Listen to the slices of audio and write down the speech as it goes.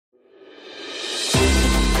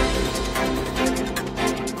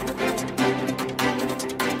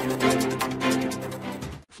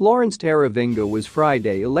Florence Teravinga was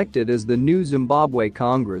Friday elected as the new Zimbabwe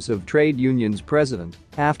Congress of Trade Unions president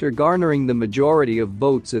after garnering the majority of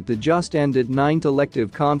votes at the just-ended 9th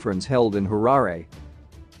elective conference held in Harare.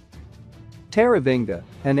 Teravinga,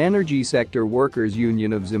 an energy sector workers'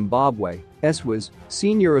 union of Zimbabwe, SWA's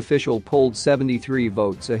senior official polled 73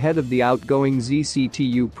 votes ahead of the outgoing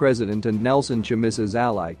ZCTU president and Nelson Chamisa's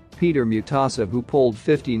ally, Peter Mutasa, who polled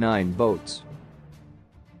 59 votes.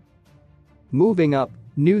 Moving up,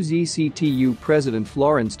 new ZCTU President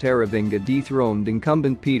Florence Teravinga dethroned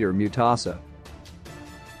incumbent Peter Mutasa.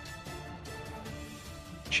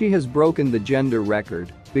 She has broken the gender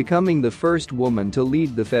record, becoming the first woman to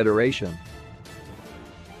lead the federation.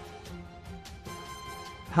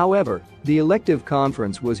 However, the elective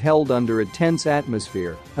conference was held under a tense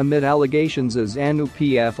atmosphere amid allegations a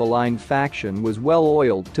ZANU-PF-aligned faction was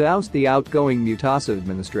well-oiled to oust the outgoing Mutasa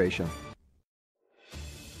administration.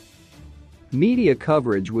 Media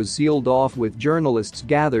coverage was sealed off with journalists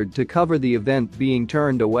gathered to cover the event being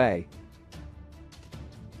turned away.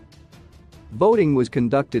 Voting was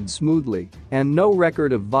conducted smoothly, and no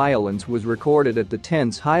record of violence was recorded at the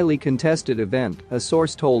tense, highly contested event, a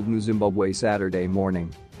source told Zimbabwe Saturday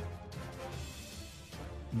morning.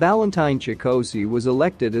 Valentine Chikosi was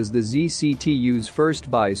elected as the ZCTU's first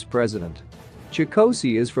vice president.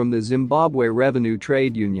 Chikosi is from the Zimbabwe Revenue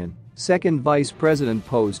Trade Union. Second vice president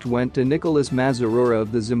post went to Nicholas Mazarura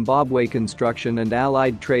of the Zimbabwe Construction and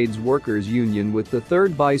Allied Trades Workers Union, with the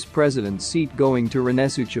third vice president seat going to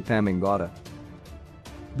Renesu Chipamangata.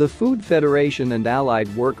 The Food Federation and Allied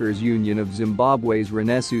Workers Union of Zimbabwe's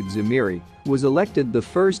Renesu Dzimiri was elected the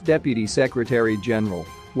first deputy secretary general,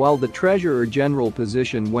 while the treasurer general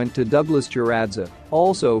position went to Douglas Chiradza,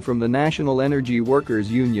 also from the National Energy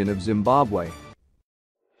Workers Union of Zimbabwe.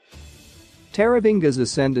 Teravinga's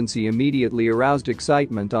ascendancy immediately aroused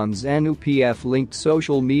excitement on ZANU-PF-linked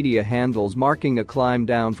social media handles, marking a climb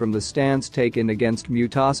down from the stance taken against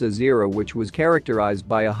Mutasa's era, which was characterized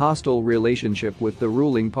by a hostile relationship with the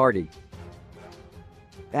ruling party.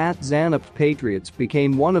 @ZANUP Patriots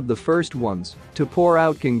became one of the first ones to pour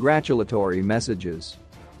out congratulatory messages.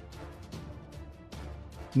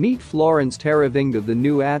 Meet Florence Teravinga, the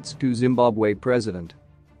new ZCTU Zimbabwe president.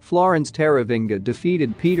 Florence Teravinga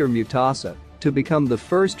defeated Peter Mutasa to become the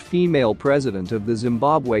first female president of the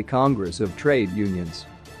Zimbabwe Congress of Trade Unions.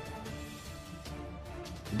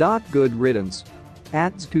 Good riddance.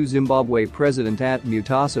 ZCTU Zimbabwe president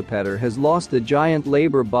Mutasa Peter has lost the giant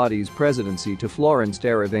labor body's presidency to Florence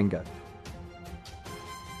Teravinga.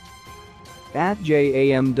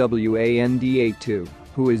 JAMWANDA2,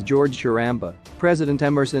 who is George Charamba, President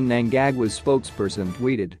Emerson Mnangagwa's spokesperson,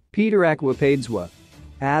 tweeted, Peter Akwapadeswa.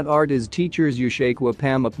 Art is teachers Ushakwa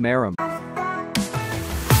Pamup Maram.